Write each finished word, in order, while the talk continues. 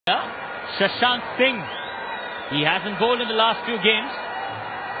Shashank Singh. He hasn't bowled in the last few games.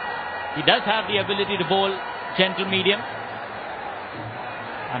 He does have the ability to bowl gentle medium.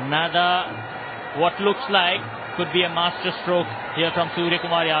 Another, what looks like, could be a master stroke here from Surya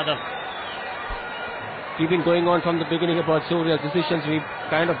Kumar Yadav. He's been going on from the beginning about Surya's decisions. We're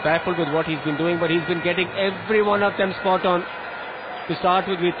kind of baffled with what he's been doing, but he's been getting every one of them spot on. To start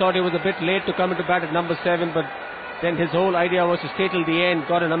with, we thought he was a bit late to come into bat at number 7, but then his whole idea was to stay till the end.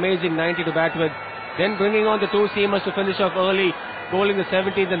 Got an amazing 90 to bat with. Then bringing on the two seamers to finish off early, bowling the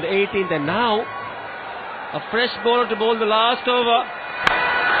 17th and the 18th, and now a fresh bowler to bowl the last over.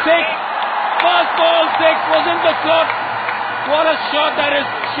 6! First ball 6 was in the slot. What a shot that is.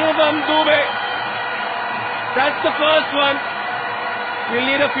 Shivam Dube. That's the first one. We'll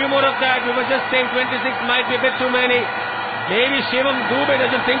need a few more of that. We were just saying 26 might be a bit too many. Maybe Shivam Dube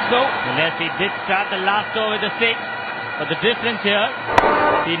doesn't think so. Yes, he did start the last over with a 6. But the difference here,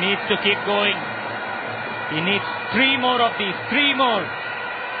 he needs to keep going. He needs 3 more of these. 3 more.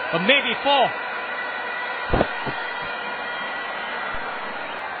 Or maybe 4.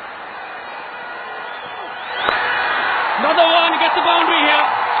 Another one, gets the boundary here.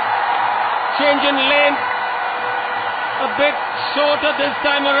 Change in length. A bit shorter this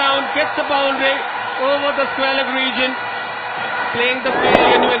time around. Gets the boundary over the square leg region. Playing the field,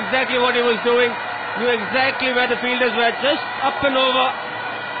 he knew exactly what he was doing. Knew exactly where the fielders were. Just up and over.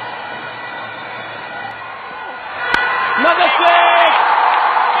 Another 6!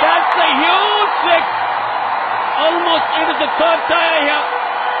 That's a huge 6! Almost into the third tire here.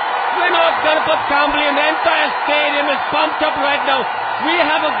 Vinod Ganapath Kambli and the entire stadium is pumped up right now. We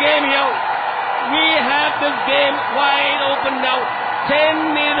have a game here. We have this game wide open now.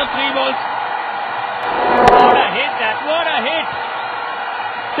 10 needed of 3 balls. What a hit that, what a hit.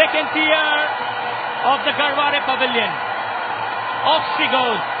 Second tier of the Garware Pavilion. Off she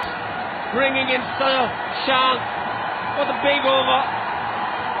goes. Bringing in Shashank for the big over.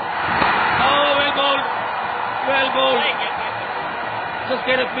 Oh, well bowled. Well bowled. Just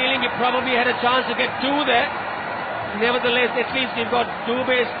get a feeling he probably had a chance to get 2 there. Nevertheless, at least you've got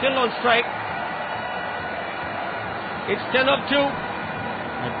Dube still on strike. It's 10 of 2.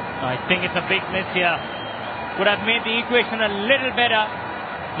 I think it's a big miss here. Could have made the equation a little better.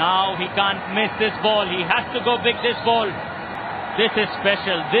 Now he can't miss this ball. He has to go big this ball. This is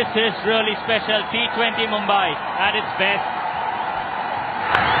special. This is really special. T20 Mumbai at its best. 6!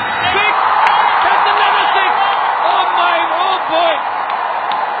 That's another 6! Oh my, oh boy!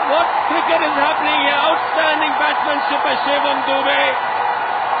 What cricket is happening here? Outstanding batsmanship by Shivam Dube.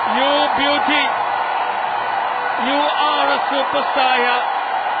 You beauty. You are a superstar here.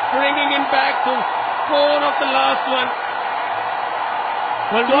 Bringing him back to 4 of the last one.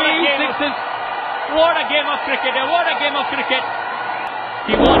 Well, what a game of cricket. What a game of cricket.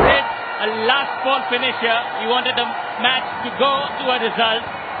 He wanted a last ball finish here. He wanted the match to go to a result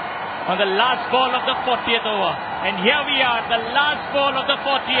on the last ball of the 40th over. And here we are, the last ball of the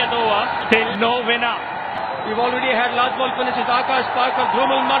 40th over. Still no winner. We've already had last ball finishes. Akash Parkar,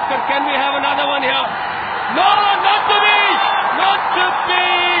 Dhrumal Matkar. Can we have another one here? No, not to be! Not to be!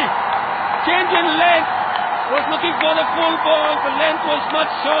 Change in length. Was looking for the full ball. The length was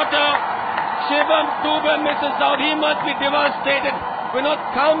much shorter. Shivam Dube misses out. He must be devastated. Vinod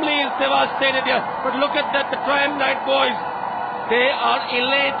Kambli is devastated here. But look at that, the Triumph Night boys. They are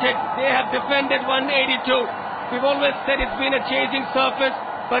elated. They have defended 182. We've always said it's been a chasing surface,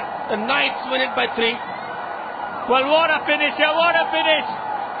 but the Knights win it by 3. Well, what a finish here. What a finish.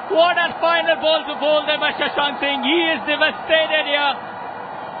 What a final ball to bowl there by Shashank Singh. He is devastated here.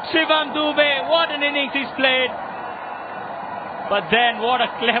 Shivam Dube, what an innings he's played. But then, what a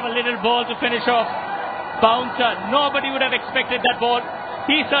clever little ball to finish off. Bouncer. Nobody would have expected that ball.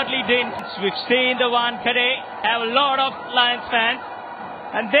 He certainly didn't. We've seen the Wankhede have a lot of Lions fans,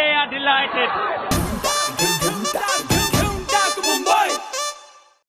 and they are delighted.